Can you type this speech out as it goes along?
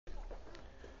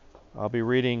I'll be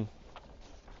reading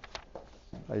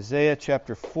Isaiah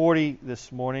chapter 40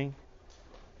 this morning,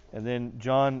 and then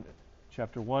John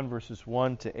chapter 1, verses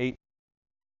 1 to 8.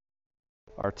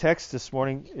 Our text this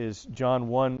morning is John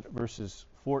 1, verses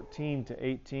 14 to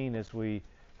 18, as we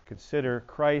consider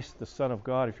Christ, the Son of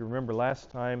God. If you remember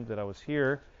last time that I was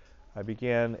here, I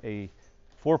began a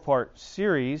four-part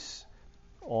series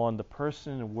on the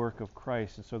person and work of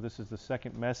Christ, and so this is the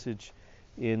second message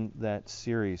in that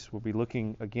series. We'll be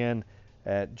looking again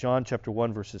at John chapter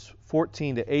 1, verses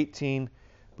 14 to 18,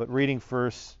 but reading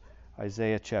first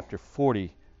Isaiah chapter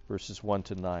 40, verses 1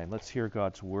 to 9. Let's hear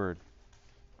God's word.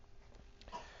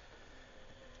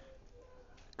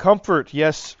 Comfort,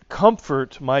 yes,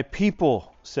 comfort my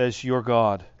people, says your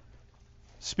God.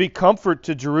 Speak comfort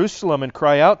to Jerusalem and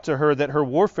cry out to her that her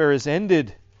warfare is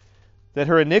ended, that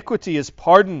her iniquity is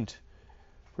pardoned,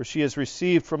 for she has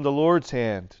received from the Lord's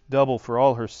hand double for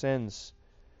all her sins.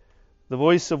 The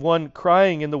voice of one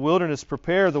crying in the wilderness,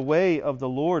 prepare the way of the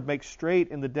Lord, make straight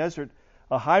in the desert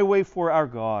a highway for our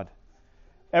God.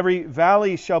 Every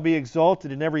valley shall be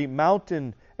exalted, and every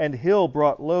mountain and hill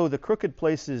brought low. The crooked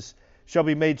places shall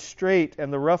be made straight,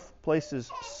 and the rough places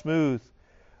smooth.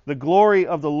 The glory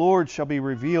of the Lord shall be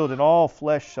revealed, and all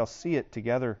flesh shall see it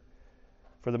together.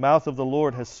 For the mouth of the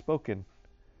Lord has spoken.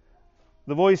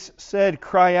 The voice said,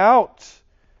 cry out.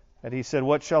 And he said,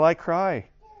 what shall I cry?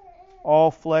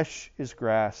 All flesh is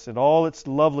grass, and all its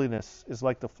loveliness is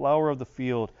like the flower of the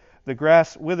field. The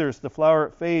grass withers, the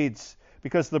flower fades,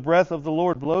 because the breath of the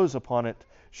Lord blows upon it.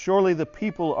 Surely the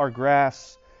people are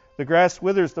grass. The grass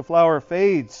withers, the flower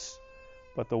fades,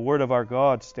 but the word of our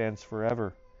God stands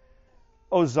forever.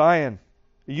 O Zion,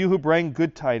 you who bring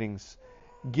good tidings,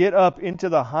 get up into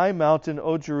the high mountain,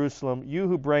 O Jerusalem, you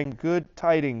who bring good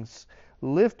tidings.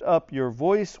 Lift up your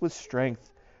voice with strength.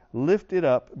 Lift it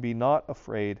up, be not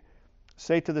afraid.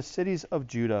 Say to the cities of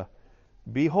Judah,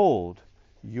 behold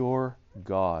your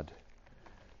God.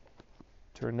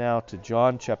 Turn now to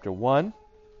John chapter 1.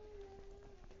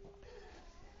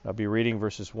 I'll be reading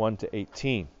verses 1 to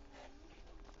 18.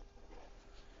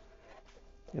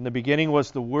 In the beginning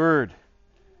was the Word,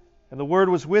 and the Word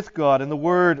was with God, and the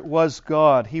Word was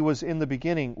God. He was in the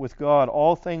beginning with God.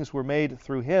 All things were made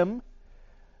through Him,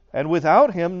 and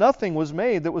without Him nothing was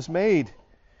made that was made.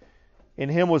 In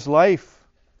Him was life,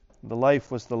 and the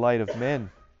life was the light of men.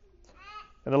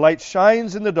 And the light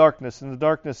shines in the darkness, and the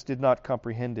darkness did not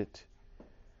comprehend it.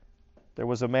 There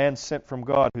was a man sent from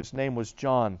God whose name was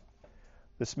John.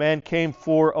 This man came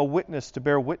for a witness, to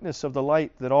bear witness of the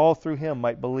light, that all through him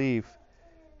might believe.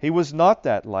 He was not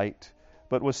that light,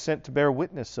 but was sent to bear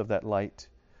witness of that light.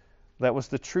 That was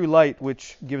the true light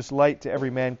which gives light to every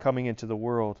man coming into the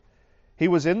world. He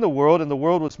was in the world, and the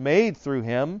world was made through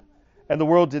him, and the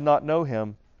world did not know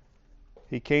him.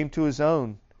 He came to his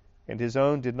own, and his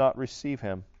own did not receive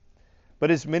him.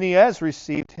 But as many as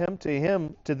received him,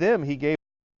 to them he gave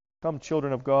to become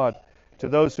children of God, to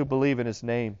those who believe in his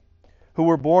name, who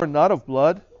were born not of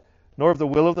blood, nor of the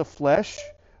will of the flesh,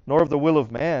 nor of the will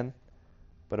of man,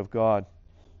 but of God.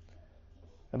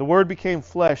 And the Word became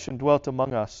flesh and dwelt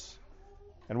among us,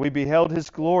 and we beheld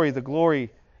his glory, the glory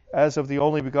as of the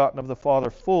only begotten of the Father,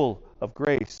 full of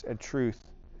grace and truth.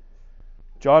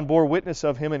 John bore witness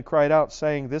of him and cried out,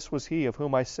 saying, this was he of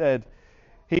whom I said,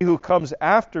 he who comes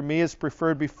after me is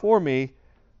preferred before me,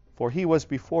 for he was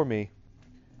before me.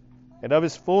 And of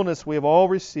his fullness we have all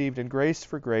received, and grace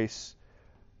for grace.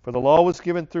 For the law was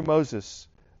given through Moses,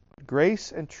 but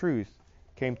grace and truth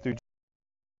came through Jesus.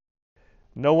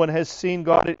 No one has seen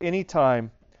God at any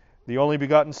time, the only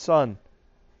begotten Son,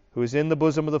 who is in the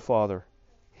bosom of the Father.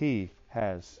 He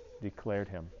has declared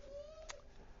him.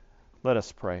 Let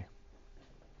us pray.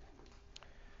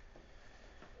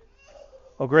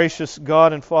 O gracious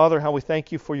God and Father, how we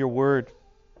thank you for your word.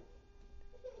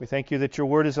 We thank you that your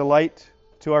word is a light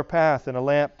to our path and a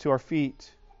lamp to our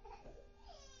feet.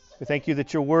 We thank you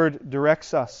that your word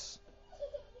directs us.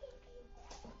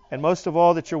 And most of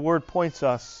all, that your word points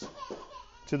us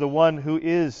to the one who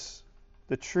is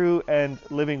the true and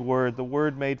living Word, the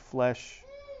Word made flesh,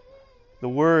 the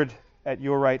Word at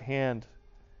your right hand.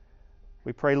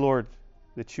 We pray, Lord,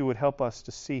 that you would help us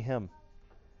to see him.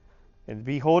 And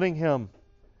beholding him,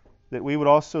 that we would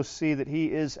also see that he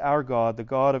is our God, the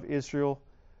God of Israel,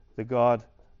 the God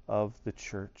of the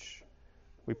church.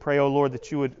 We pray, O Lord, that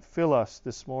you would fill us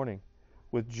this morning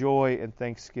with joy and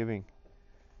thanksgiving,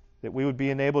 that we would be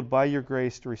enabled by your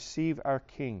grace to receive our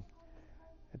King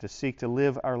and to seek to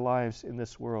live our lives in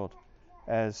this world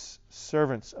as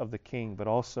servants of the King, but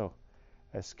also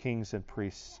as kings and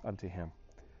priests unto him.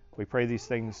 We pray these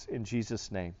things in Jesus'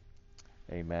 name.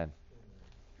 Amen.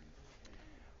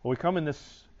 Well, we come in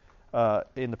this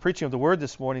in the preaching of the Word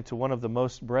this morning to one of the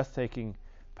most breathtaking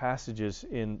passages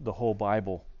in the whole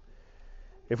Bible.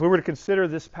 If we were to consider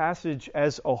this passage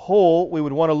as a whole, we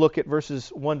would want to look at verses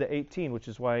 1 to 18, which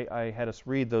is why I had us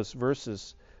read those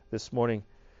verses this morning.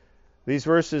 These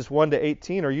verses 1 to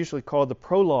 18 are usually called the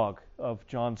prologue of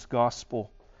John's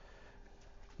Gospel.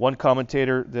 One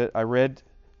commentator that I read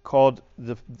called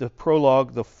the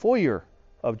prologue the foyer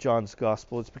of John's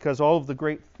Gospel. It's because all of the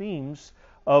great themes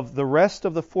of the rest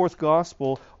of the fourth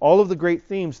Gospel, all of the great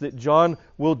themes that John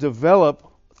will develop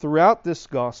throughout this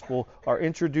Gospel are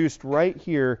introduced right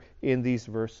here in these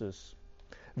verses.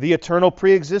 The eternal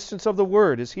preexistence of the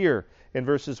Word is here in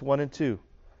verses 1 and 2.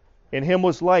 In Him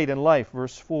was light and life,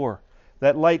 verse 4.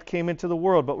 That light came into the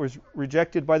world but was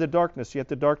rejected by the darkness, yet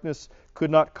the darkness could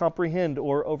not comprehend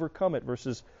or overcome it,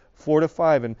 verses 4 to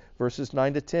 5 and verses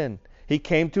 9 to 10. He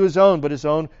came to His own, but His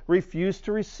own refused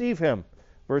to receive Him,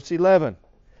 verse 11.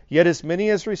 Yet as many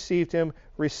as received Him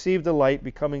received the light,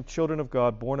 becoming children of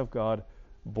God,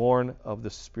 born of the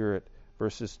Spirit,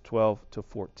 verses 12 to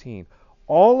 14.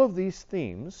 All of these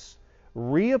themes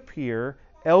reappear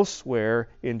elsewhere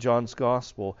in John's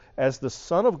Gospel as the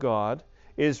Son of God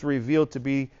is revealed to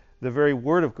be the very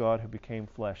Word of God who became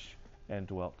flesh and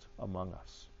dwelt among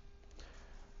us.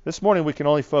 This morning we can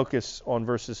only focus on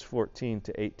verses 14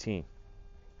 to 18.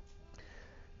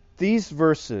 These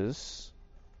verses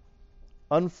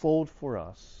unfold for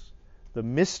us the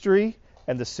mystery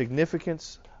and the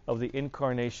significance of the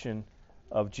incarnation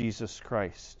of Jesus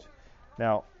Christ.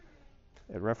 Now,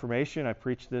 at Reformation, I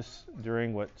preach this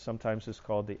during what sometimes is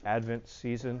called the Advent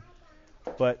season,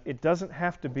 but it doesn't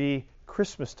have to be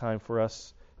Christmas time for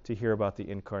us to hear about the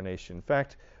incarnation. In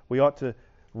fact, we ought to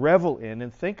revel in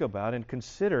and think about and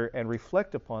consider and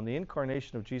reflect upon the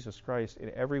incarnation of Jesus Christ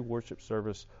in every worship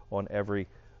service on every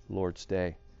Lord's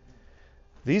Day.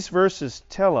 These verses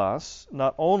tell us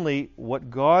not only what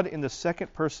God in the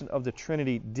second person of the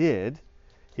Trinity did,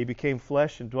 He became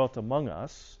flesh and dwelt among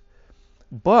us,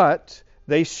 but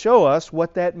they show us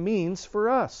what that means for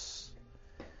us.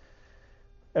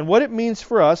 And what it means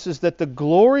for us is that the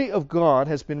glory of God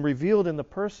has been revealed in the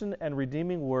person and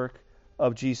redeeming work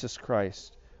of Jesus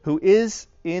Christ, who is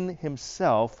in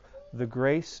Himself the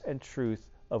grace and truth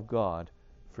of God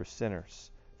for sinners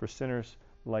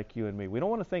like you and me. We don't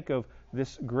want to think of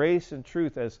this grace and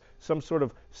truth as some sort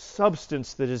of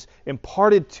substance that is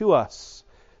imparted to us,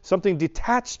 something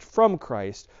detached from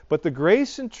Christ, but the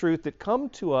grace and truth that come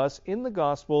to us in the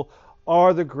gospel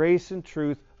are the grace and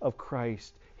truth of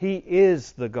Christ. He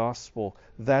is the gospel.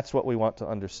 That's what we want to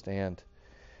understand.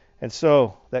 And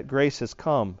so that grace has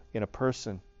come in a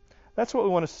person. That's what we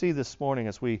want to see this morning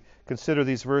as we consider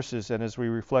these verses and as we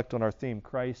reflect on our theme,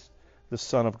 Christ, the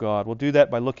Son of God. We'll do that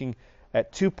by looking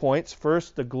at 2 points.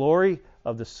 First, the glory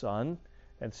of the Son,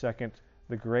 and second,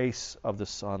 the grace of the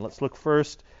Son. Let's look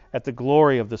first at the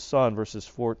glory of the Son, verses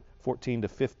 14 to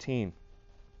 15.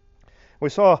 We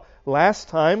saw last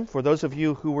time, for those of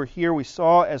you who were here, we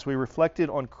saw as we reflected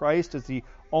on Christ as the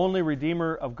only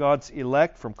Redeemer of God's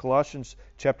elect from Colossians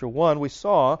chapter 1, we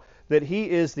saw that He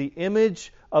is the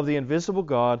image of the invisible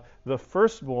God, the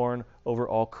firstborn over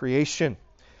all creation.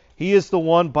 He is the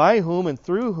one by whom and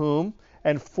through whom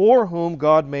and for whom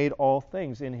God made all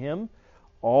things. In Him,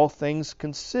 all things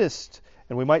consist.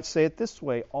 And we might say it this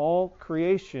way, all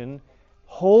creation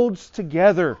holds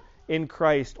together in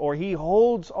Christ, or He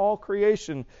holds all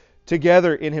creation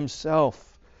together in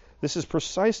Himself. This is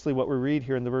precisely what we read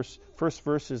here in the first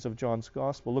verses of John's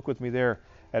Gospel. Look with me there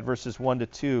at verses 1 to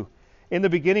 2. In the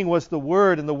beginning was the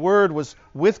Word, and the Word was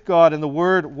with God, and the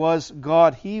Word was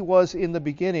God. He was in the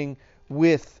beginning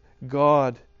with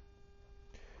God.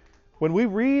 When we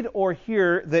read or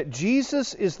hear that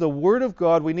Jesus is the Word of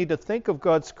God, we need to think of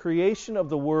God's creation of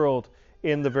the world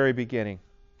in the very beginning.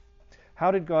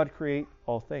 How did God create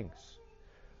all things?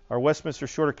 Our Westminster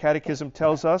Shorter Catechism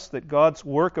tells us that God's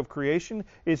work of creation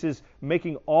is His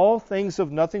making all things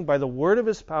of nothing by the word of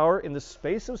His power in the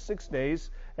space of 6 days,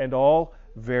 and all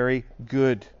very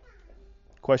good.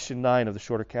 Question 9 of the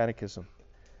Shorter Catechism.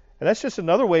 And that's just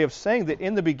another way of saying that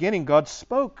in the beginning God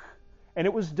spoke, and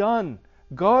it was done.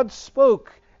 God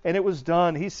spoke, and it was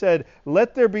done. He said,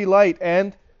 "Let there be light,"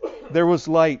 and there was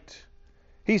light.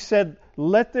 He said,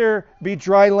 "Let there be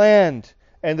dry land,"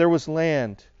 and there was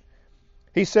land.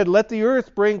 He said, "Let the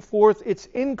earth bring forth its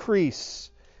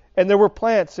increase," and there were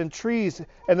plants and trees,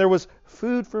 and there was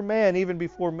food for man even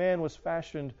before man was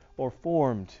fashioned or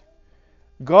formed.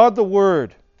 God the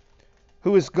Word,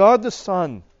 who is God the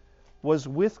Son, was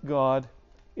with God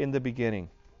in the beginning.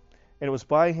 And it was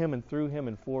by Him and through Him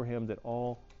and for Him that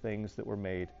all things that were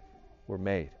made were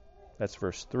made. That's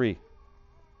verse 3.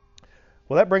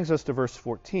 Well, that brings us to verse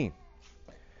 14.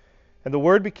 And the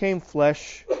Word became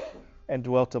flesh and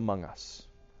dwelt among us.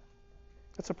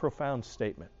 That's a profound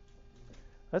statement.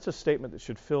 That's a statement that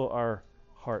should fill our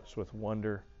hearts with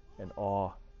wonder and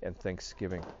awe and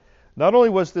thanksgiving. Not only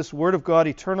was this Word of God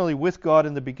eternally with God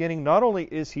in the beginning, not only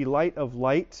is He light of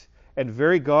light and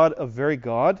very God of very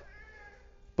God,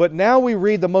 but now we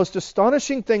read the most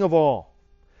astonishing thing of all.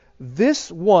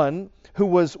 This one who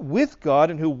was with God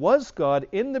and who was God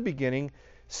in the beginning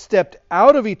stepped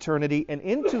out of eternity and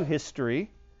into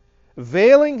history,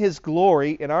 veiling His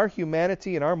glory in our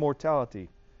humanity and our mortality,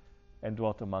 and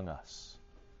dwelt among us.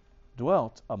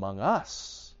 Dwelt among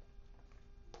us.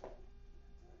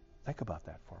 Think about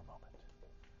that for a moment.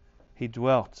 He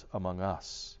dwelt among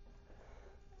us.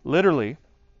 Literally,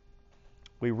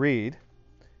 we read,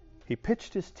 He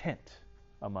pitched His tent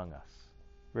among us.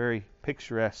 Very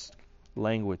picturesque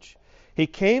language. He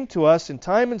came to us in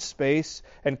time and space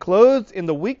and clothed in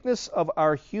the weakness of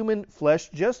our human flesh,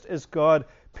 just as God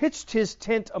pitched His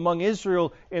tent among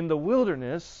Israel in the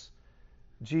wilderness.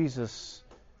 Jesus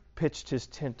pitched His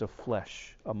tent of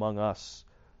flesh among us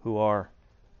who are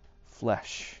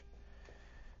flesh.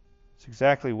 It's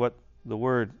exactly what the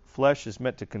word flesh is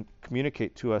meant to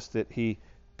communicate to us, that He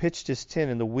pitched His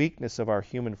tent in the weakness of our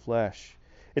human flesh.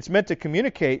 It's meant to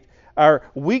communicate our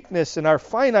weakness and our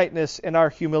finiteness and our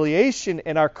humiliation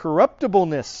and our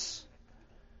corruptibleness.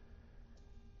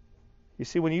 You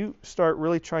see, when you start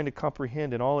really trying to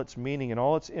comprehend in all its meaning and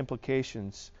all its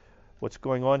implications what's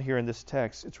going on here in this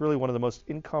text, it's really one of the most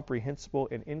incomprehensible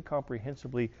and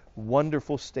incomprehensibly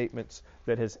wonderful statements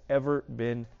that has ever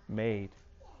been made,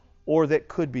 or that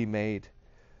could be made.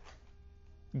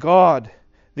 God,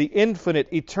 the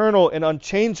infinite, eternal, and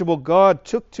unchangeable God,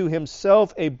 took to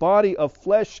Himself a body of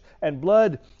flesh and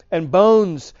blood and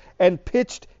bones and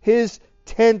pitched His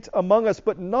tent among us,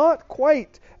 but not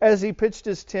quite as He pitched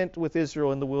His tent with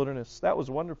Israel in the wilderness. That was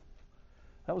wonderful.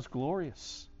 That was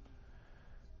glorious.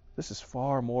 This is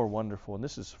far more wonderful, and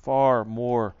this is far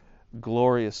more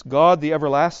glorious. God, the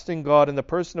everlasting God, in the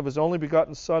person of His only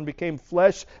begotten Son, became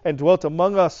flesh and dwelt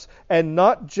among us, and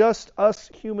not just us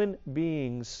human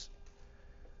beings.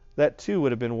 That too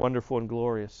would have been wonderful and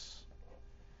glorious.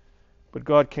 But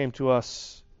God came to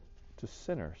us, to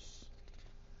sinners,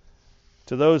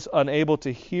 to those unable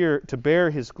to bear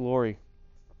His glory,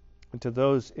 and to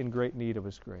those in great need of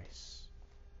His grace.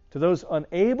 To those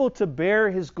unable to bear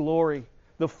His glory,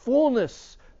 the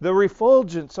fullness, the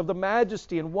refulgence of the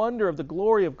majesty and wonder of the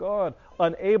glory of God,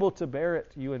 unable to bear it,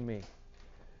 you and me.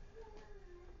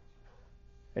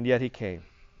 And yet He came,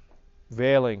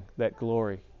 veiling that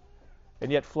glory.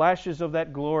 And yet flashes of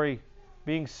that glory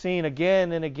being seen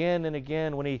again and again and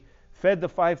again when He fed the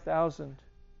 5,000,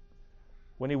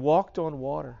 when He walked on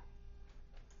water.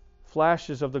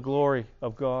 Flashes of the glory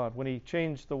of God when He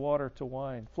changed the water to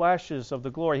wine. Flashes of the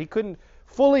glory. He couldn't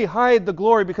fully hide the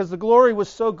glory because the glory was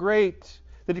so great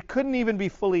that it couldn't even be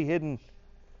fully hidden.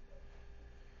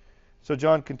 So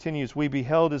John continues, we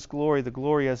beheld His glory, the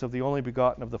glory as of the only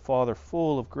begotten of the Father,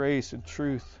 full of grace and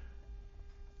truth.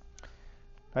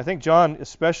 I think John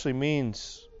especially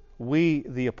means we,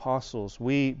 the apostles,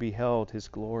 we beheld His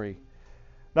glory.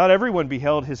 Not everyone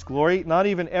beheld His glory. Not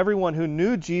even everyone who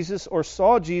knew Jesus or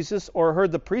saw Jesus or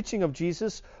heard the preaching of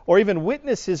Jesus or even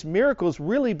witnessed His miracles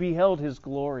really beheld His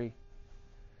glory.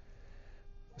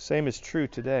 The same is true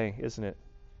today, isn't it?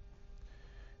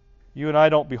 You and I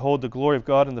don't behold the glory of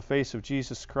God in the face of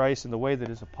Jesus Christ in the way that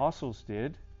His apostles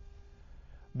did.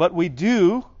 But we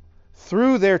do,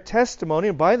 through their testimony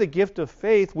and by the gift of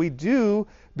faith, we do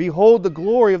behold the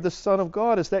glory of the Son of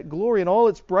God, as that glory in all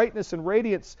its brightness and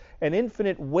radiance and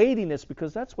infinite weightiness,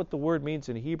 because that's what the word means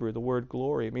in Hebrew, the word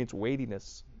glory. It means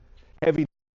weightiness, heavy.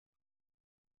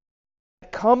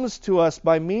 It comes to us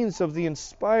by means of the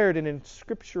inspired and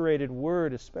inscripturated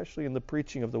word, especially in the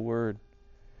preaching of the word.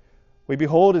 We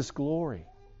behold His glory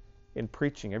in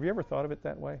preaching. Have you ever thought of it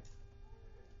that way?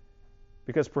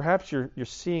 Because perhaps you're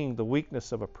seeing the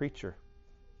weakness of a preacher.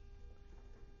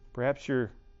 Perhaps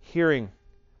you're hearing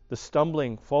the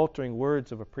stumbling, faltering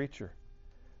words of a preacher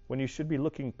when you should be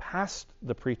looking past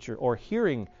the preacher or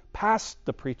hearing past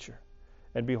the preacher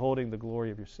and beholding the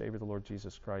glory of your Savior, the Lord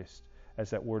Jesus Christ,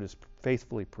 as that word is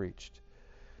faithfully preached.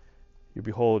 You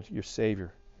behold your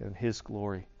Savior and His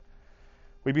glory.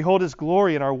 We behold His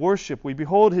glory in our worship. We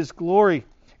behold His glory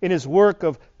in His work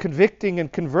of convicting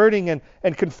and converting and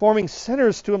conforming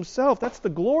sinners to Himself. That's the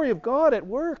glory of God at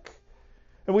work.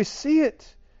 And we see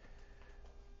it.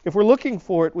 If we're looking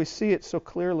for it, we see it so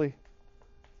clearly.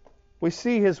 We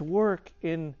see His work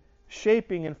in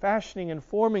shaping and fashioning and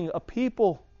forming a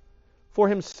people for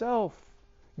Himself,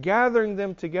 gathering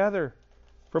them together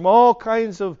from all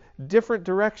kinds of different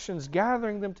directions,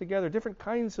 gathering them together, different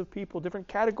kinds of people, different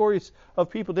categories of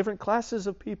people, different classes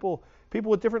of people, people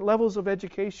with different levels of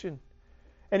education.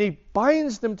 And He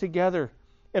binds them together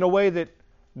in a way that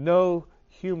no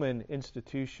human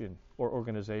institution or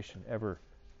organization ever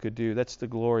could do. That's the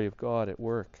glory of God at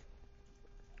work.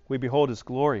 We behold His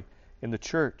glory in the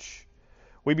church.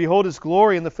 We behold His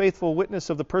glory in the faithful witness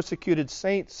of the persecuted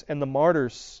saints and the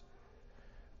martyrs.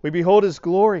 We behold His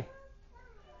glory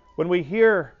when we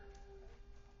hear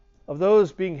of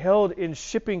those being held in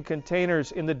shipping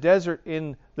containers in the desert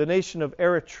in the nation of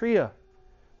Eritrea.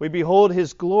 We behold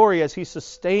His glory as He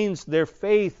sustains their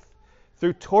faith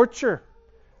through torture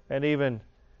and even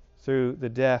through the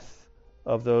death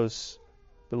of those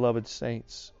beloved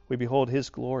saints. We behold His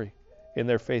glory in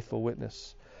their faithful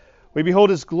witness. We behold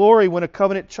His glory when a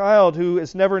covenant child who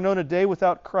has never known a day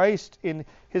without Christ in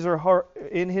his or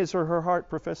her heart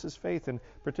professes faith and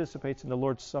participates in the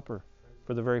Lord's Supper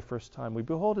for the very first time. We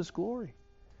behold His glory.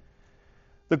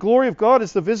 The glory of God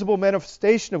is the visible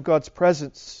manifestation of God's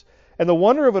presence. And the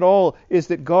wonder of it all is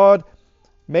that God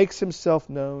makes Himself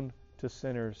known to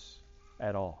sinners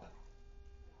at all.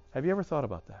 Have you ever thought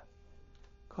about that?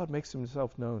 God makes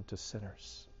Himself known to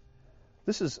sinners.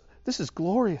 This is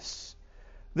glorious.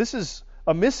 This is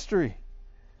a mystery.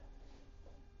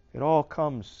 It all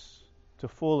comes to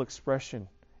full expression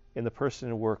in the person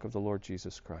and work of the Lord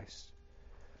Jesus Christ.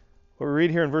 What we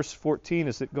read here in verse 14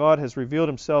 is that God has revealed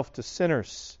Himself to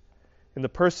sinners in the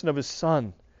person of His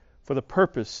Son for the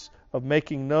purpose of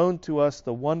making known to us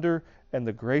the wonder and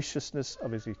the graciousness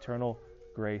of His eternal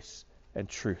grace and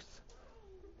truth.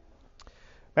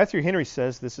 Matthew Henry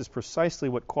says this is precisely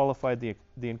what qualified the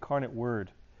incarnate Word,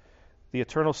 the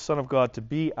eternal Son of God, to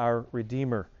be our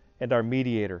Redeemer and our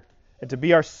Mediator, and to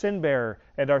be our sin-bearer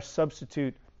and our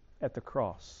substitute at the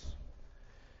cross.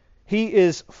 He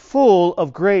is full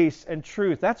of grace and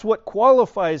truth. That's what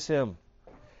qualifies Him.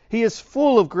 He is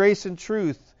full of grace and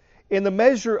truth in the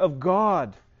measure of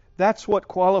God. That's what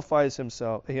qualifies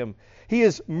Him. He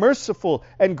is merciful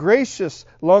and gracious,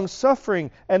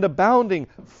 long-suffering and abounding,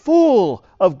 full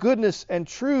of goodness and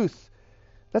truth.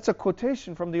 That's a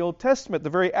quotation from the Old Testament, the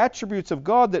very attributes of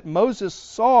God that Moses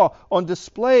saw on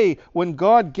display when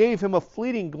God gave him a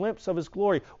fleeting glimpse of His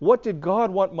glory. What did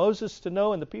God want Moses to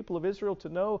know and the people of Israel to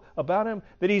know about Him?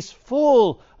 That He's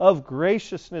full of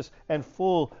graciousness and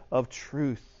full of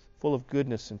truth, full of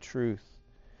goodness and truth.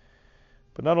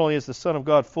 But not only is the Son of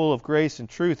God full of grace and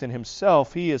truth in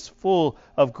Himself, He is full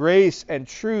of grace and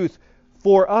truth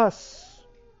for us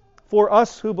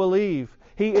who believe.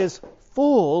 He is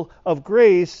full of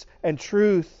grace and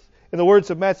truth. In the words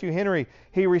of Matthew Henry,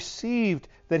 He received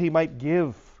that He might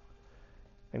give.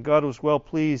 And God was well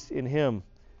pleased in Him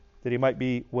that He might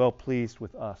be well pleased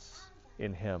with us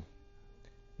in Him.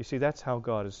 You see, that's how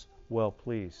God is well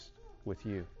pleased with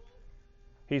you.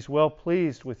 He's well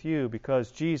pleased with you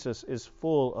because Jesus is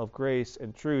full of grace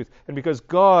and truth, and because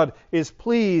God is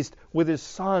pleased with His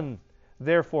Son.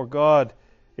 Therefore, God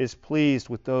is pleased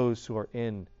with those who are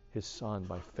in His Son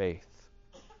by faith.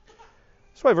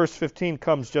 That's why verse 15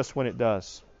 comes just when it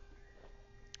does.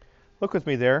 Look with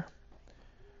me there.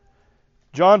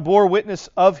 John bore witness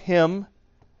of Him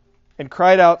and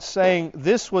cried out, saying,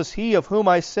 "This was He of whom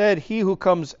I said, He who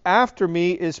comes after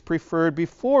me is preferred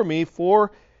before me,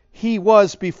 for He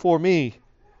was before me."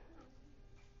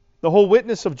 The whole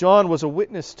witness of John was a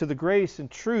witness to the grace and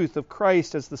truth of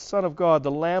Christ as the Son of God, the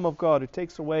Lamb of God who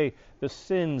takes away the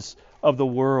sins of the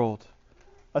world.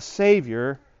 A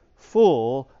Savior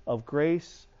full of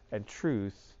grace and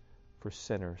truth for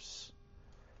sinners.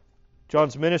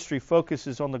 John's ministry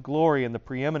focuses on the glory and the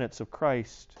preeminence of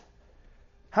Christ.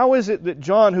 How is it that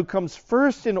John, who comes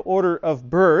first in order of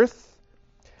birth,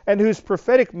 and whose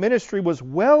prophetic ministry was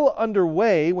well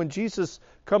underway when Jesus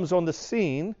comes on the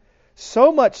scene,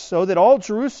 so much so that all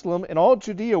Jerusalem and all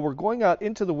Judea were going out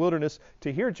into the wilderness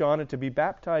to hear John and to be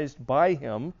baptized by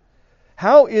him,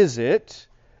 how is it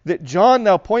that John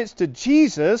now points to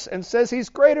Jesus and says He's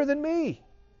greater than me?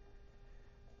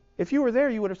 If you were there,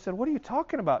 you would have said, "What are you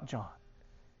talking about, John?"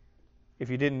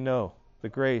 If you didn't know the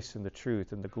grace and the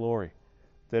truth and the glory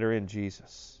that are in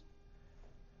Jesus.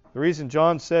 The reason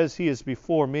John says He is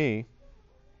before me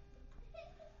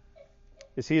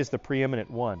is He is the preeminent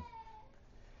one.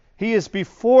 He is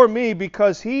before me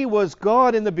because He was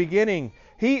God in the beginning.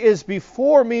 He is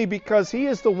before me because He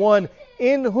is the one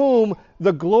in whom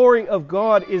the glory of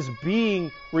God is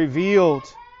being revealed.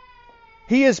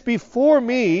 He is before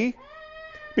me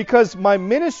because my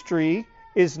ministry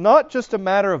is not just a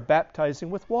matter of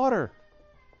baptizing with water,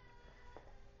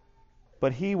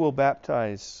 but He will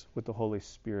baptize with the Holy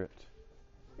Spirit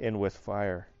and with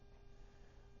fire.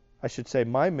 I should say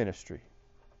my ministry.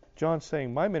 John's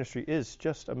saying my ministry is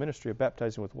just a ministry of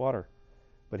baptizing with water,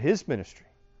 but his ministry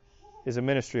is a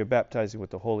ministry of baptizing with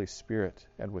the Holy Spirit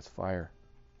and with fire.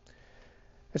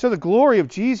 And so the glory of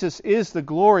Jesus is the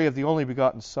glory of the only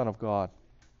begotten Son of God.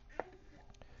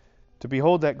 To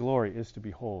behold that glory is to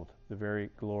behold the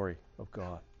very glory of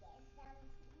God.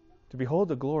 To behold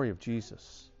the glory of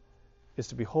Jesus is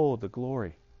to behold the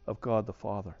glory of God the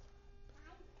Father.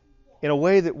 In a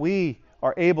way that we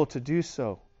are able to do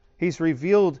so, He's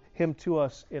revealed Him to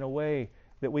us in a way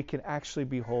that we can actually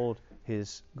behold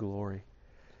His glory.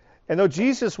 And though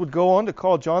Jesus would go on to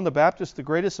call John the Baptist the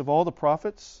greatest of all the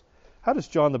prophets, how does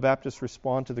John the Baptist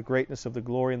respond to the greatness of the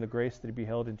glory and the grace that he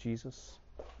beheld in Jesus?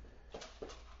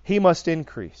 He must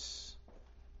increase,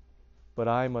 but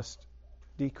I must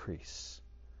decrease.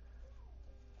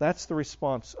 That's the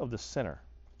response of the sinner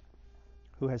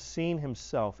who has seen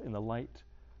himself in the light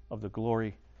of the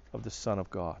glory of the Son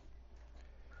of God.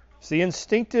 It's the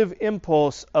instinctive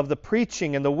impulse of the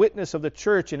preaching and the witness of the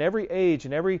church in every age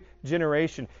and every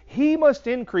generation. He must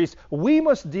increase, we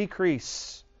must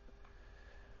decrease.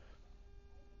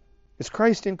 Is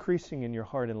Christ increasing in your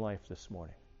heart and life this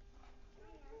morning?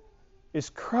 Is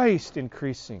Christ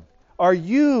increasing? Are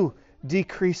you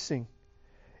decreasing?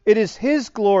 It is His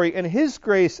glory and His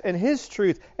grace and His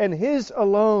truth and His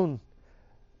alone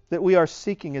that we are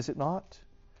seeking, is it not?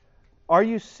 Are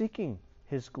you seeking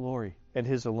His glory and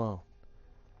His alone?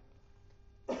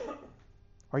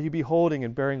 Are you beholding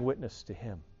and bearing witness to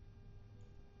Him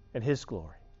and His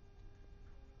glory?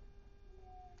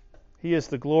 He is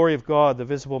the glory of God, the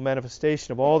visible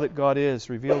manifestation of all that God is,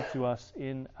 revealed to us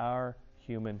in our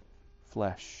human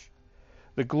flesh.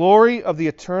 The glory of the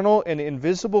eternal and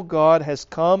invisible God has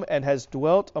come and has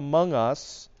dwelt among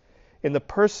us in the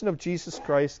person of Jesus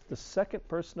Christ, the second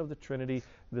person of the Trinity,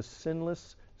 the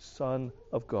sinless Son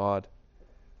of God.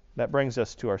 That brings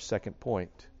us to our second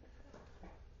point.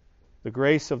 The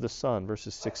grace of the Son,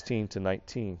 verses 16 to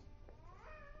 19.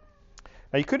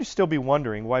 Now you could still be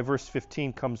wondering why verse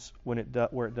 15 comes where it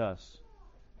does.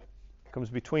 It comes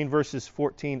between verses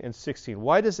 14 and 16.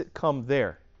 Why does it come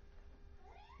there?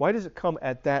 Why does it come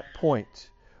at that point?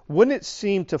 Wouldn't it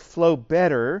seem to flow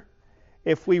better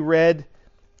if we read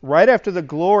right after the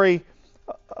glory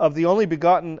of the only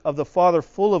begotten of the Father,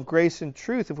 full of grace and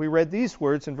truth, if we read these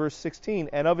words in verse 16,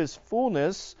 and of His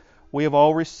fullness we have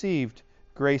all received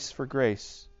grace for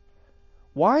grace.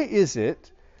 Why is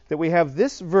it that we have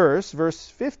this verse, verse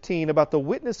 15, about the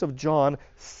witness of John,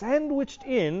 sandwiched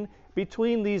in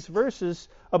between these verses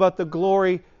about the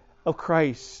glory of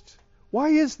Christ? Why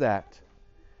is that?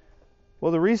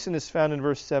 Well, the reason is found in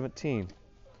verse 17.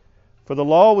 For the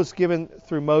law was given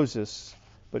through Moses,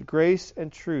 but grace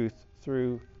and truth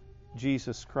through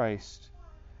Jesus Christ.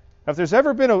 Now, if there's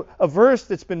ever been a verse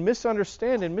that's been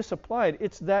misunderstood and misapplied,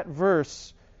 it's that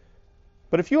verse.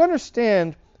 But if you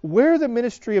understand where the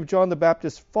ministry of John the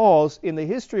Baptist falls in the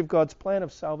history of God's plan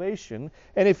of salvation,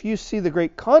 and if you see the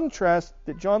great contrast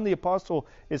that John the Apostle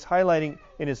is highlighting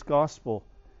in his gospel,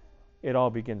 it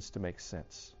all begins to make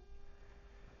sense.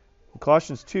 In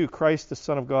Colossians 2, Christ the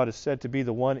Son of God is said to be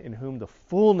the one in whom the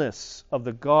fullness of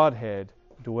the Godhead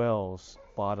dwells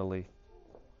bodily.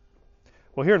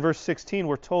 Well, here in verse 16,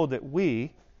 we're told that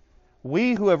we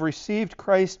who have received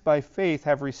Christ by faith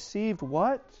have received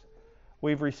what?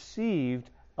 We've received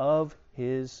of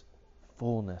His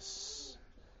fullness.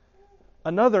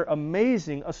 Another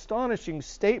amazing, astonishing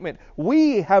statement.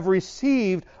 We have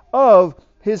received of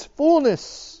His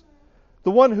fullness.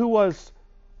 The one who was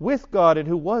with God and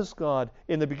who was God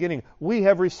in the beginning. We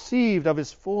have received of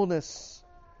His fullness.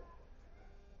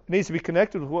 It needs to be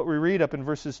connected with what we read up in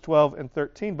verses 12 and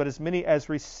 13. But as many as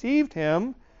received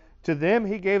Him, to them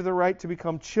He gave the right to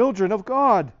become children of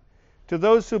God, to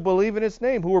those who believe in His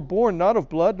name, who were born not of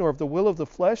blood, nor of the will of the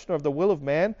flesh, nor of the will of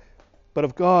man, but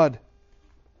of God.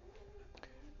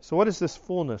 So what is this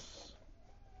fullness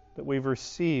that we've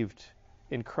received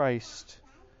in Christ?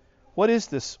 What is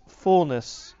this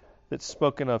fullness that's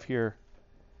spoken of here?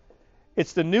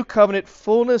 It's the new covenant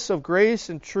fullness of grace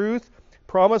and truth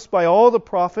promised by all the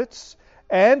prophets,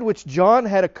 and which John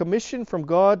had a commission from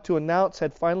God to announce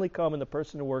had finally come in the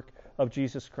person and work of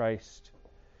Jesus Christ.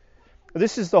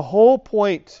 This is the whole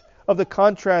point of the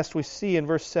contrast we see in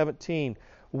verse 17.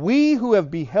 We who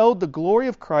have beheld the glory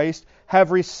of Christ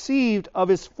have received of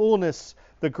His fullness,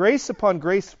 the grace upon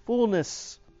grace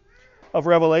fullness of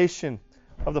revelation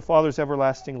of the Father's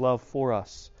everlasting love for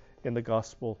us in the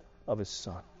gospel of His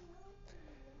Son.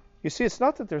 You see, it's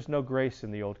not that there's no grace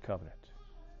in the Old Covenant.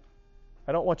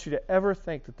 I don't want you to ever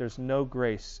think that there's no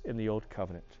grace in the Old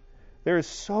Covenant. There is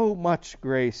so much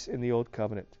grace in the Old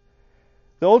Covenant.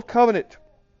 The Old Covenant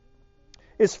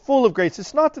is full of grace.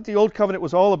 It's not that the Old Covenant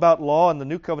was all about law and the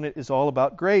New Covenant is all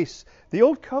about grace. The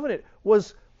Old Covenant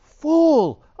was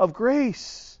full of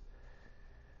grace.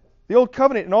 The Old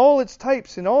Covenant in all its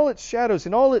types, in all its shadows,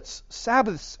 in all its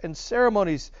Sabbaths and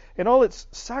ceremonies, in all its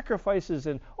sacrifices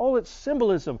and all its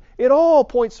symbolism, it all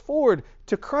points forward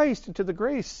to Christ and to the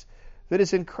grace that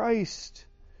is in Christ,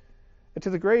 and to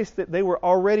the grace that they were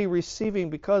already receiving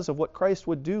because of what Christ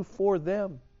would do for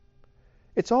them.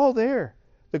 It's all there.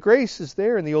 The grace is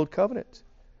there in the Old Covenant.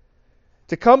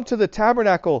 To come to the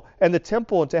tabernacle and the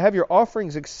temple and to have your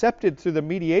offerings accepted through the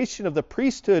mediation of the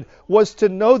priesthood was to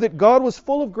know that God was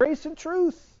full of grace and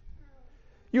truth.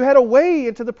 You had a way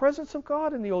into the presence of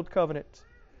God in the Old Covenant.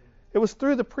 It was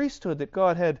through the priesthood that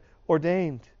God had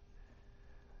ordained.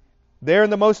 There in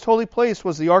the most holy place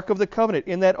was the Ark of the Covenant.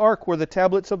 In that ark were the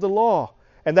tablets of the law.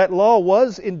 And that law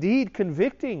was indeed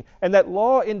convicting. And that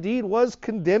law indeed was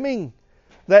condemning.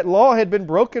 That law had been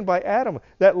broken by Adam.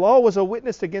 That law was a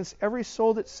witness against every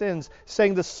soul that sins,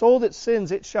 saying, the soul that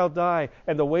sins, it shall die,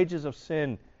 and the wages of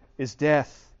sin is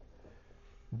death.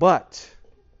 But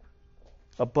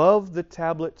above the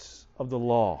tablets of the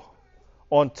law,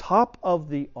 on top of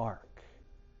the ark,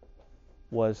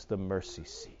 was the mercy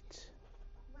seat.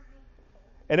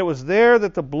 And it was there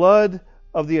that the blood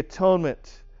of the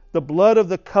atonement, the blood of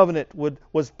the covenant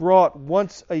was brought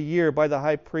once a year by the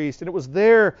high priest. And it was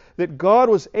there that God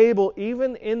was able,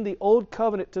 even in the old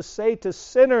covenant, to say to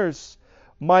sinners,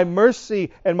 my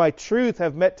mercy and my truth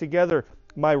have met together.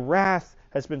 My wrath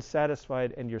has been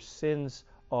satisfied and your sins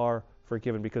are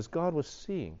forgiven. Because God was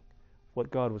seeing what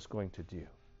God was going to do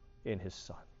in His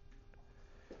Son.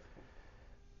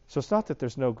 So it's not that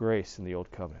there's no grace in the old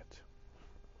covenant.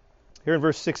 Here in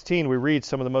verse 16 we read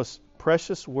some of the most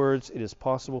precious words it is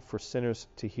possible for sinners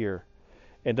to hear.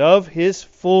 And of His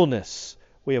fullness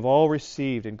we have all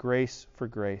received in grace for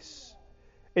grace.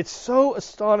 It's so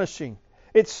astonishing.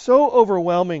 It's so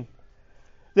overwhelming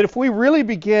that if we really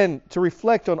begin to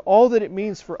reflect on all that it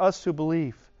means for us who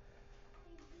believe,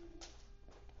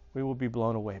 we will be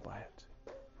blown away by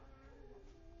it.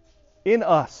 In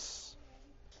us,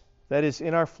 that is,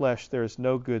 in our flesh, there is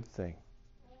no good thing.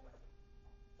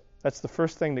 That's the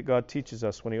first thing that God teaches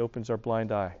us when He opens our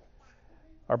blind eyes,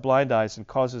 and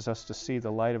causes us to see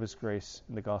the light of His grace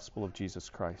in the gospel of Jesus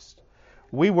Christ.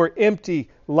 We were empty,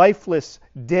 lifeless,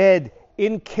 dead,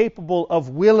 incapable of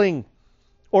willing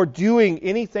or doing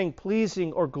anything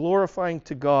pleasing or glorifying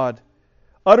to God,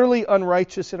 utterly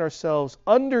unrighteous in ourselves,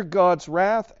 under God's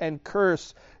wrath and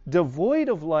curse, devoid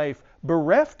of life,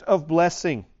 bereft of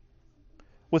blessing,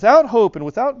 without hope and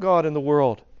without God in the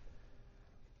world.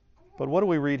 But what do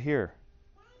we read here?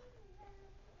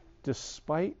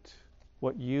 Despite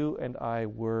what you and I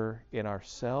were in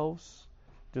ourselves,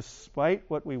 despite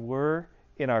what we were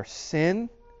in our sin,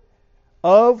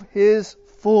 of His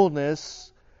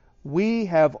fullness we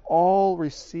have all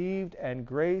received, and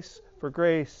grace for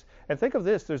grace. And think of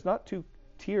this, there's not two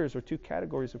tiers or two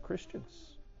categories of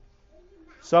Christians.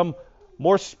 Some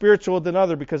more spiritual than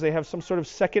other because they have some sort of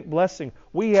second blessing.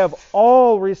 We have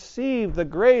all received the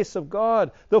grace of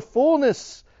God, the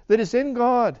fullness that is in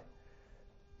God,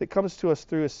 that comes to us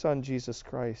through His Son, Jesus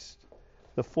Christ.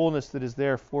 The fullness that is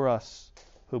there for us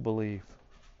who believe.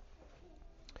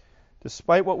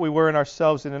 Despite what we were in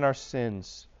ourselves and in our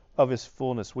sins, of His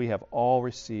fullness we have all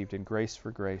received in grace for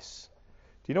grace.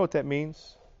 Do you know what that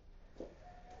means?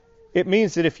 It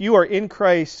means that if you are in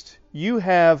Christ, you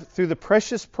have, through the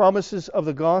precious promises of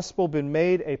the gospel, been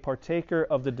made a partaker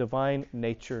of the divine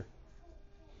nature.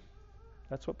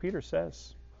 That's what Peter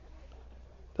says.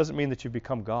 Doesn't mean that you've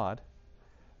become God,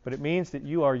 but it means that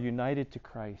you are united to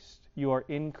Christ. You are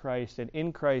in Christ, and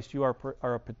in Christ you are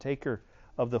a partaker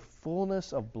of the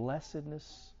fullness of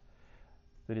blessedness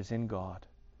that is in God.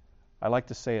 I like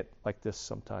to say it like this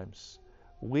sometimes.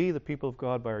 We, the people of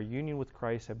God, by our union with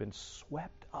Christ, have been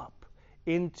swept up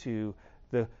into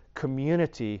the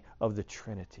community of the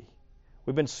Trinity.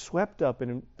 We've been swept up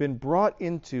and been brought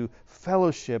into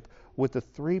fellowship with the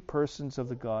three persons of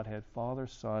the Godhead, Father,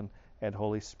 Son, and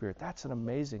Holy Spirit. That's an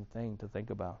amazing thing to think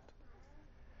about.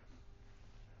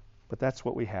 But that's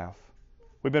what we have.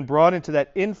 We've been brought into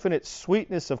that infinite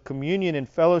sweetness of communion and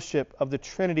fellowship of the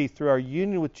Trinity through our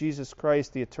union with Jesus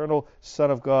Christ, the eternal Son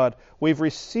of God. We've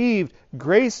received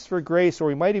grace for grace, or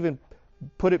we might even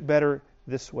put it better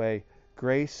this way: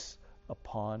 grace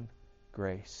upon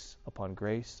grace, upon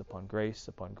grace, upon grace,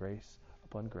 upon grace,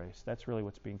 upon grace. That's really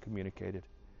what's being communicated.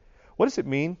 What does it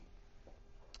mean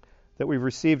that we've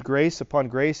received grace upon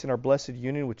grace in our blessed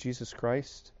union with Jesus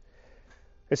Christ?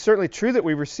 It's certainly true that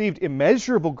we've received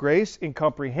immeasurable grace,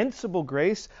 incomprehensible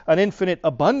grace, an infinite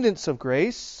abundance of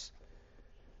grace.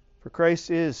 For Christ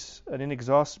is an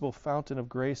inexhaustible fountain of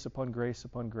grace upon grace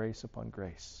upon grace upon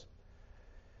grace.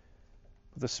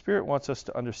 But the Spirit wants us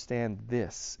to understand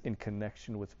this in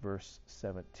connection with verse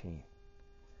 17.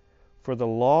 For the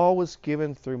law was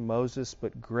given through Moses,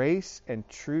 but grace and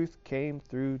truth came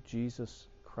through Jesus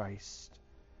Christ.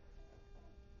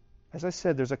 As I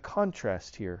said, there's a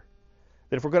contrast here.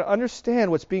 That if we're going to understand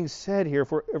what's being said here,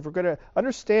 if we're going to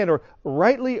understand or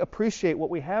rightly appreciate what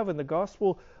we have in the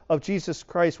gospel of Jesus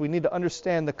Christ, we need to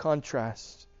understand the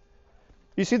contrast.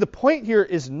 You see, the point here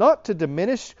is not to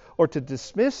diminish or to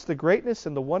dismiss the greatness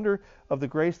and the wonder of the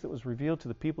grace that was revealed to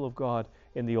the people of God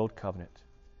in the Old Covenant.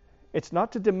 It's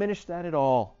not to diminish that at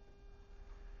all.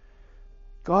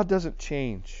 God doesn't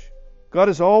change. God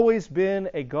has always been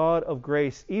a God of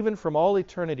grace. Even from all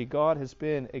eternity, God has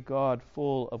been a God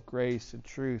full of grace and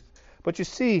truth. But you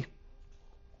see,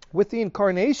 with the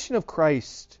incarnation of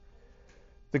Christ,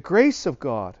 the grace of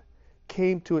God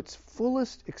came to its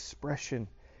fullest expression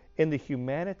in the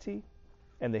humanity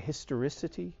and the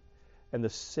historicity and the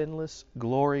sinless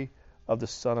glory of the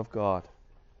Son of God,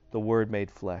 the Word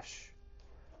made flesh.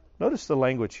 Notice the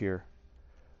language here.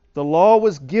 The law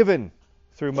was given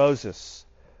through Moses,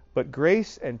 but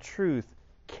grace and truth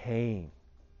came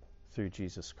through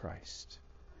Jesus Christ.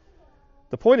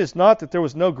 The point is not that there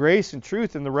was no grace and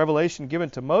truth in the revelation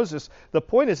given to Moses. The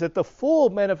point is that the full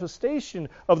manifestation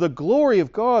of the glory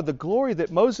of God, the glory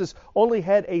that Moses only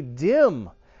had a dim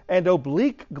and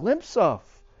oblique glimpse of,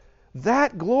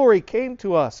 that glory came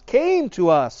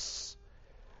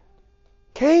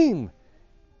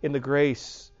in the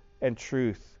grace and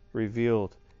truth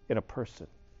revealed in a person,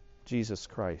 Jesus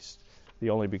Christ, the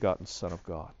only begotten Son of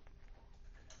God.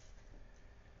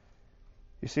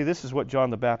 You see, this is what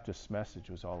John the Baptist's message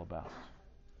was all about.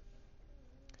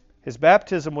 His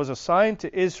baptism was a sign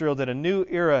to Israel that a new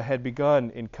era had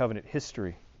begun in covenant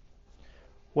history.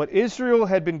 What Israel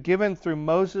had been given through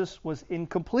Moses was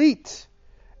incomplete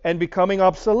and becoming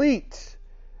obsolete,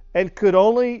 and could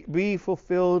only be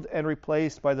fulfilled and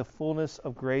replaced by the fullness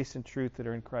of grace and truth that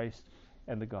are in Christ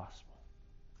and the gospel.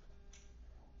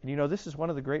 And you know, this is one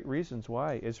of the great reasons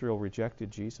why Israel rejected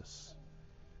Jesus.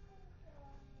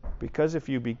 Because if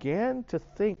you began to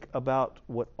think about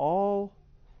what all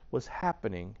was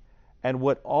happening and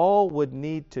what all would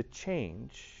need to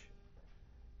change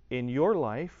in your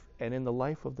life and in the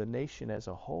life of the nation as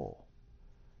a whole,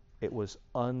 it was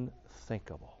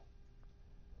unthinkable.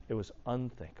 It was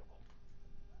unthinkable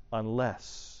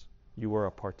unless you were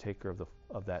a partaker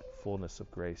of that fullness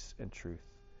of grace and truth,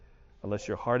 unless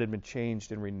your heart had been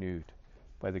changed and renewed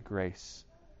by the grace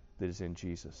that is in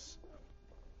Jesus.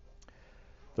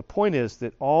 The point is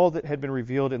that all that had been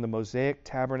revealed in the Mosaic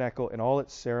tabernacle and all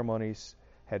its ceremonies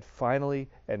had finally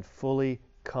and fully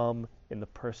come in the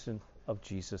person of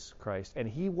Jesus Christ. And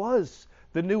He was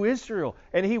the new Israel,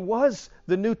 and He was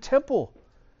the new temple.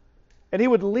 And He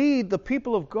would lead the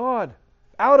people of God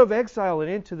out of exile and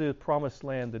into the promised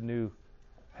land, the new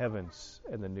heavens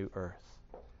and the new earth.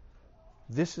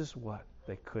 This is what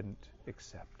they couldn't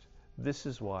accept. This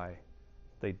is why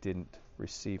they didn't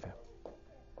receive Him.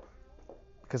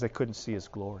 Because they couldn't see His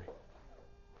glory.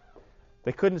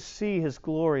 They couldn't see His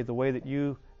glory the way that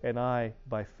you and I,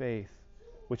 by faith,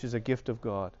 which is a gift of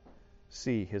God,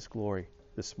 see His glory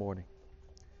this morning.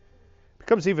 It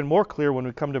becomes even more clear when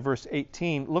we come to verse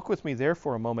 18. Look with me there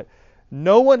for a moment.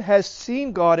 No one has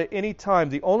seen God at any time,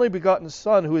 the only begotten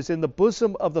Son who is in the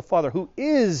bosom of the Father, who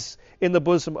is in the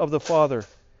bosom of the Father.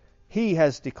 He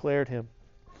has declared Him.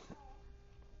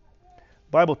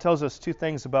 The Bible tells us two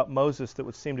things about Moses that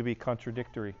would seem to be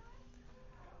contradictory.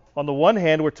 On the one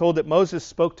hand, we're told that Moses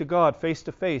spoke to God face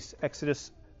to face,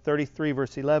 Exodus 33,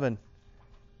 verse 11.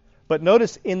 But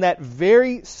notice in that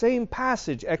very same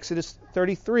passage, Exodus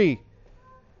 33,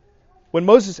 when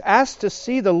Moses asked to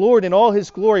see the Lord in all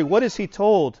His glory, what is he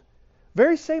told?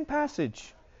 Very same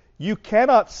passage. You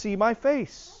cannot see my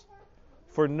face,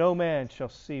 for no man shall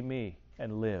see me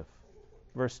and live.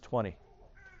 Verse 20. You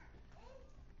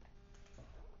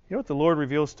know what the Lord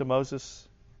reveals to Moses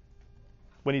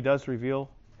when He does reveal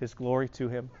His glory to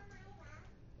him?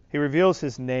 He reveals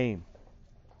His name.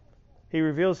 He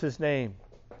reveals His name.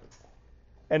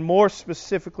 And more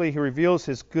specifically, He reveals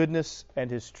His goodness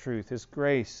and His truth, His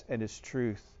grace and His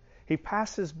truth. He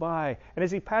passes by, and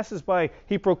as He passes by,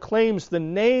 He proclaims the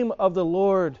name of the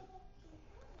Lord,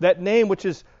 that name which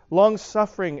is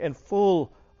long-suffering and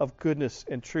full of goodness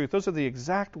and truth. Those are the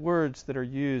exact words that are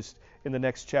used in the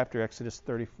next chapter, Exodus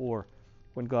 34,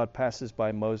 when God passes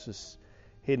by Moses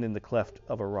hidden in the cleft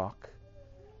of a rock.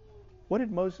 What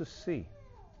did Moses see?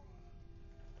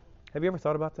 Have you ever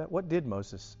thought about that? What did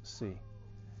Moses see?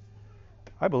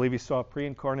 I believe he saw a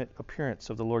pre-incarnate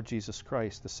appearance of the Lord Jesus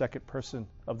Christ, the second person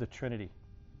of the Trinity.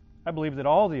 I believe that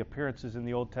all the appearances in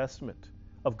the Old Testament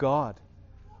of God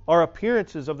are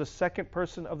appearances of the second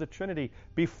person of the Trinity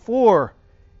before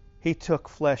he took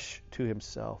flesh to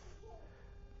himself.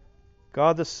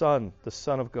 God the Son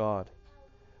of God.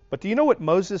 But do you know what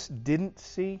Moses didn't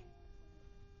see?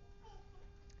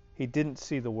 He didn't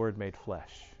see the Word made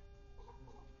flesh.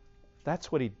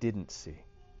 That's what he didn't see.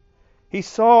 He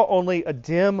saw only a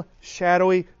dim,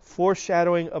 shadowy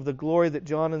foreshadowing of the glory that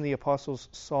John and the apostles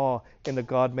saw in the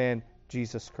God-man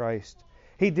Jesus Christ.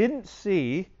 He didn't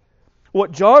see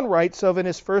what John writes of in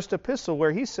his first epistle,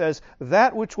 where he says,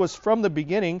 that which was from the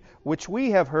beginning, which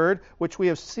we have heard, which we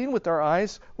have seen with our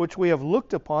eyes, which we have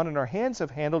looked upon and our hands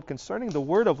have handled concerning the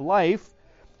word of life,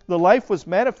 the life was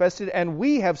manifested, and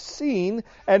we have seen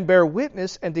and bear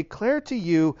witness and declare to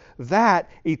you that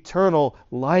eternal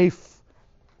life,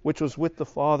 which was with the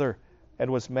Father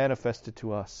and was manifested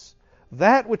to us.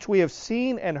 That which we have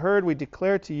seen and heard we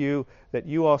declare to you, that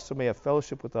you also may have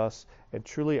fellowship with us, and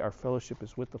truly our fellowship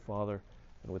is with the Father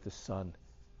and with His Son,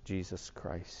 Jesus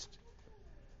Christ.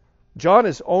 John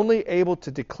is only able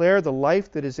to declare the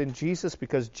life that is in Jesus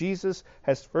because Jesus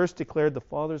has first declared the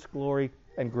Father's glory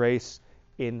and grace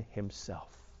in Himself.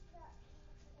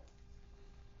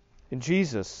 In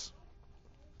Jesus,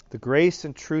 the grace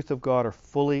and truth of God are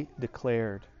fully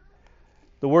declared.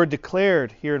 The word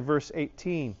declared here in verse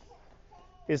 18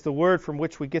 is the word from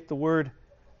which we get the word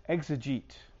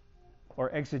exegete or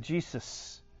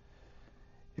exegesis.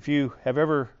 If you have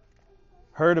ever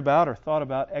heard about or thought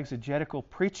about exegetical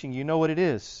preaching, you know what it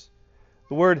is.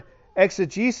 The word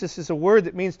exegesis is a word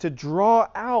that means to draw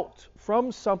out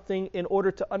from something in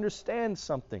order to understand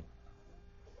something.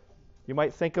 You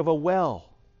might think of a well.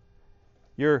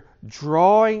 You're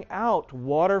drawing out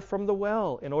water from the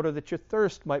well in order that your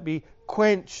thirst might be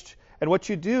quenched. And what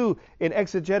you do in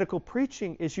exegetical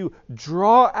preaching is you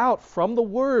draw out from the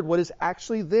Word what is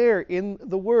actually there in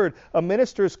the Word. A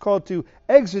minister is called to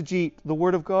exegete the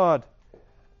Word of God.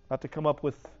 Not to come up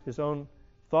with his own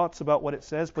thoughts about what it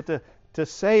says, but to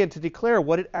say and to declare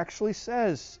what it actually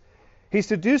says. He's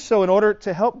to do so in order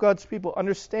to help God's people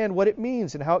understand what it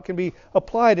means and how it can be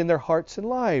applied in their hearts and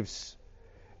lives.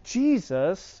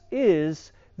 Jesus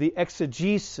is the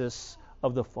exegesis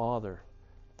of the Father.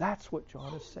 That's what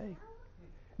John is saying.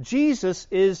 Jesus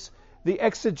is the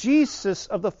exegesis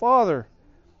of the Father.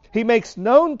 He makes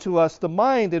known to us the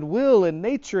mind and will and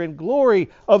nature and glory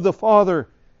of the Father.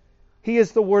 He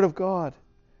is the Word of God.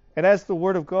 And as the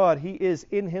Word of God, He is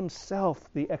in Himself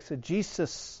the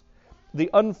exegesis,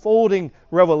 the unfolding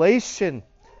revelation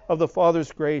of the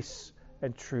Father's grace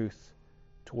and truth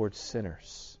towards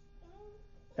sinners.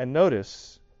 And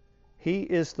notice, He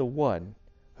is the one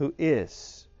who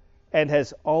is and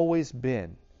has always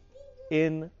been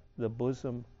in the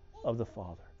bosom of the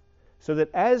Father. So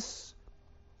that as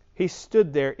He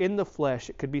stood there in the flesh,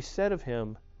 it could be said of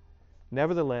Him,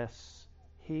 nevertheless,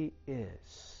 He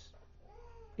is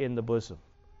in the bosom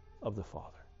of the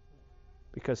Father.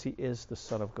 Because He is the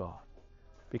Son of God.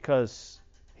 Because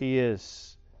He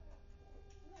is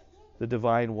the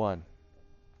Divine One,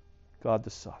 God the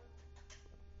Son.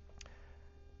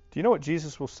 Do you know what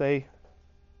Jesus will say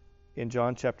in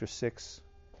John chapter 6?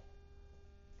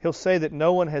 He'll say that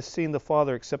no one has seen the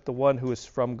Father except the one who is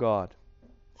from God.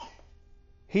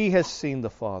 He has seen the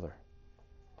Father.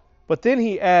 But then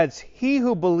He adds, He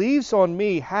who believes on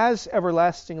Me has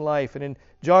everlasting life. And in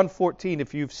John 14,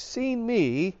 if you've seen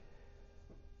Me,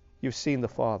 you've seen the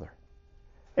Father.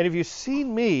 And if you've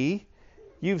seen Me,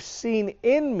 you've seen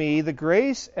in Me the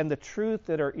grace and the truth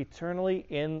that are eternally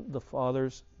in the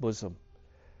Father's bosom.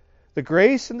 The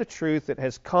grace and the truth that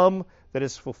has come, that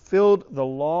has fulfilled the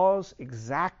law's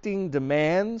exacting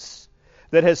demands,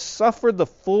 that has suffered the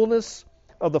fullness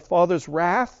of the Father's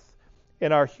wrath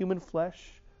in our human flesh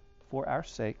for our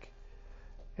sake,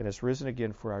 and has risen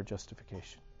again for our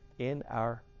justification in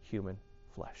our human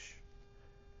flesh,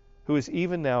 who is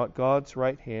even now at God's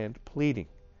right hand pleading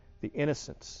the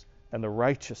innocence and the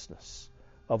righteousness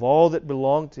of all that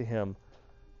belong to Him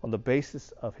on the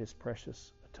basis of His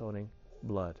precious atoning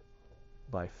blood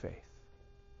by faith.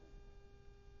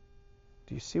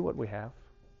 Do you see what we have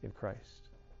in Christ?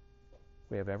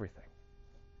 We have everything.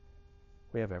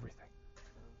 We have everything.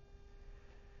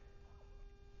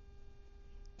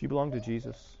 Do you belong to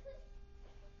Jesus?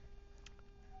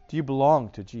 Do you belong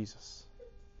to Jesus?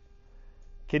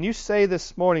 Can you say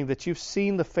this morning that you've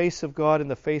seen the face of God in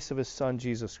the face of His Son,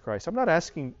 Jesus Christ? I'm not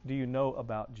asking, do you know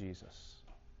about Jesus?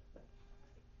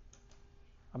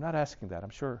 I'm not asking that. I'm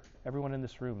sure everyone in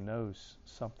this room knows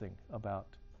something about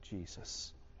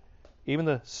Jesus. Even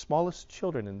the smallest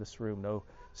children in this room know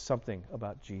something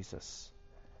about Jesus.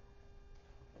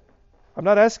 I'm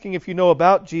not asking if you know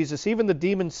about Jesus. Even the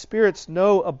demon spirits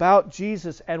know about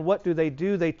Jesus. And what do?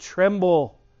 They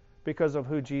tremble because of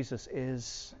who Jesus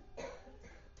is.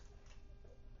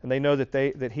 And they know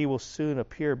that He will soon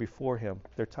appear before Him.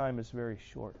 Their time is very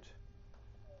short.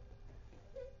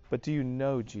 But do you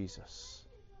know Jesus?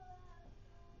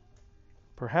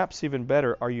 Perhaps even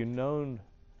better, are you known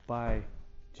by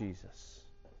Jesus?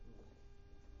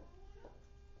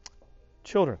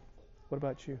 Children, what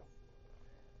about you?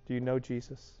 Do you know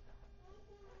Jesus?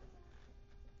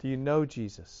 Do you know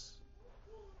Jesus?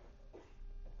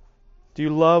 Do you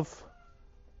love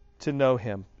to know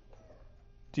Him?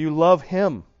 Do you love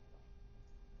Him?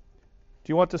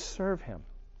 Do you want to serve Him?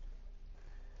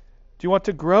 Do you want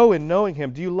to grow in knowing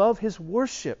Him? Do you love His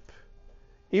worship,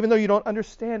 even though you don't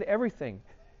understand everything?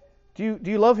 Do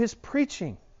you love His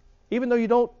preaching, even though you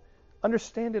don't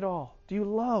understand it all? Do you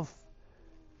love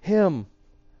Him?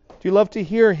 Do you love to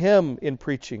hear Him in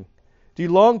preaching? Do you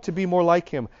long to be more like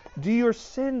Him? Do your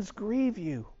sins grieve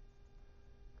you?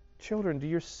 Children, do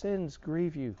your sins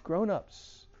grieve you?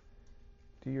 Grown-ups,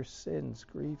 do your sins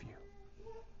grieve you?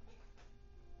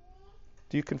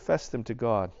 Do you confess them to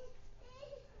God?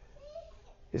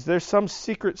 Is there some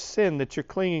secret sin that you're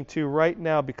clinging to right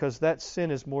now because that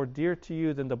sin is more dear to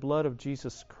you than the blood of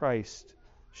Jesus Christ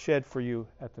shed for you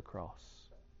at the cross?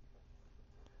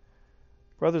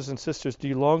 Brothers and sisters, do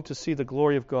you long to see the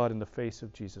glory of God in the face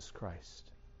of Jesus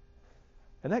Christ?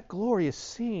 And that glory is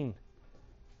seen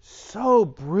so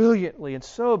brilliantly and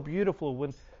so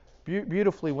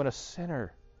beautifully when a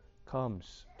sinner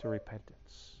comes to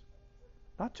repentance.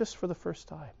 Not just for the first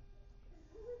time,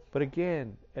 but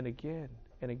again and again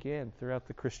and again throughout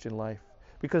the Christian life.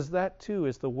 Because that too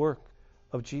is the work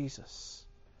of Jesus.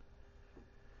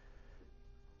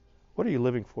 What are you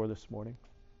living for this morning?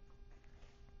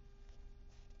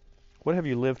 What have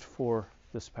you lived for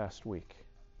this past week?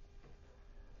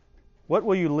 What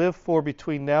will you live for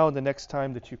between now and the next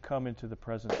time that you come into the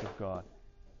presence of God?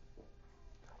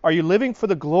 Are you living for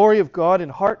the glory of God in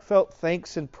heartfelt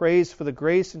thanks and praise for the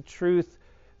grace and truth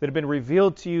that have been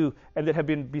revealed to you and that have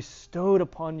been bestowed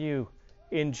upon you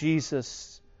in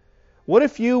Jesus? What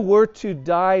if you were to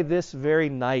die this very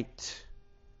night?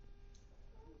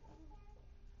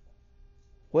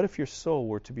 What if your soul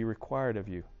were to be required of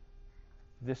you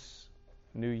this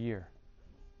new year?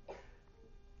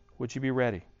 Would you be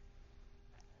ready?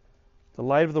 The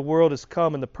light of the world has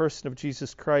come in the person of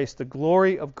Jesus Christ. The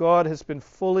glory of God has been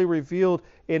fully revealed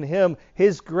in Him.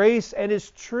 His grace and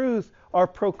His truth are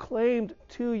proclaimed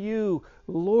to you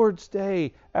Lord's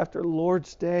Day after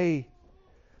Lord's Day.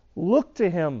 Look to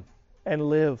Him and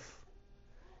live.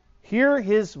 Hear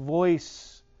His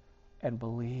voice and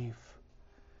believe.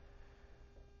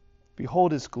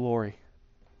 Behold His glory,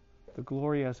 the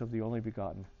glory as of the only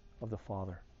begotten of the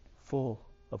Father, full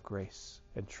of grace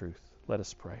and truth. Let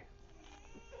us pray.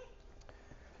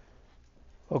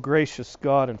 O gracious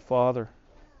God and Father,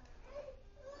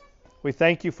 we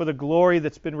thank You for the glory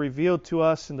that's been revealed to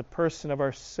us in the person of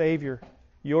our Savior,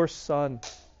 Your Son,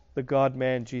 the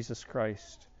God-man, Jesus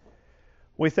Christ.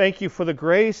 We thank You for the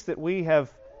grace that we have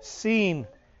seen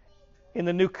in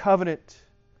the new covenant,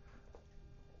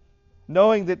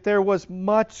 knowing that there was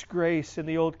much grace in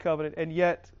the old covenant, and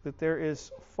yet that there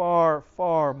is far,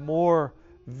 far more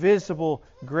visible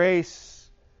grace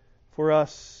for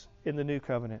us in the new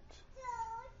covenant.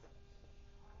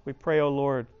 We pray, O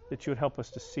Lord, that You would help us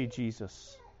to see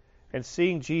Jesus. And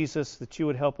seeing Jesus, that You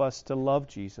would help us to love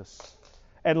Jesus.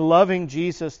 And loving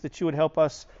Jesus, that You would help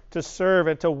us to serve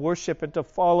and to worship and to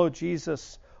follow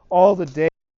Jesus all the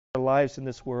days of our lives in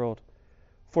this world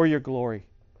for Your glory,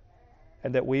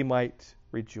 and that we might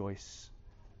rejoice.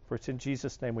 For it's in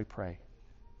Jesus' name we pray.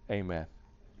 Amen.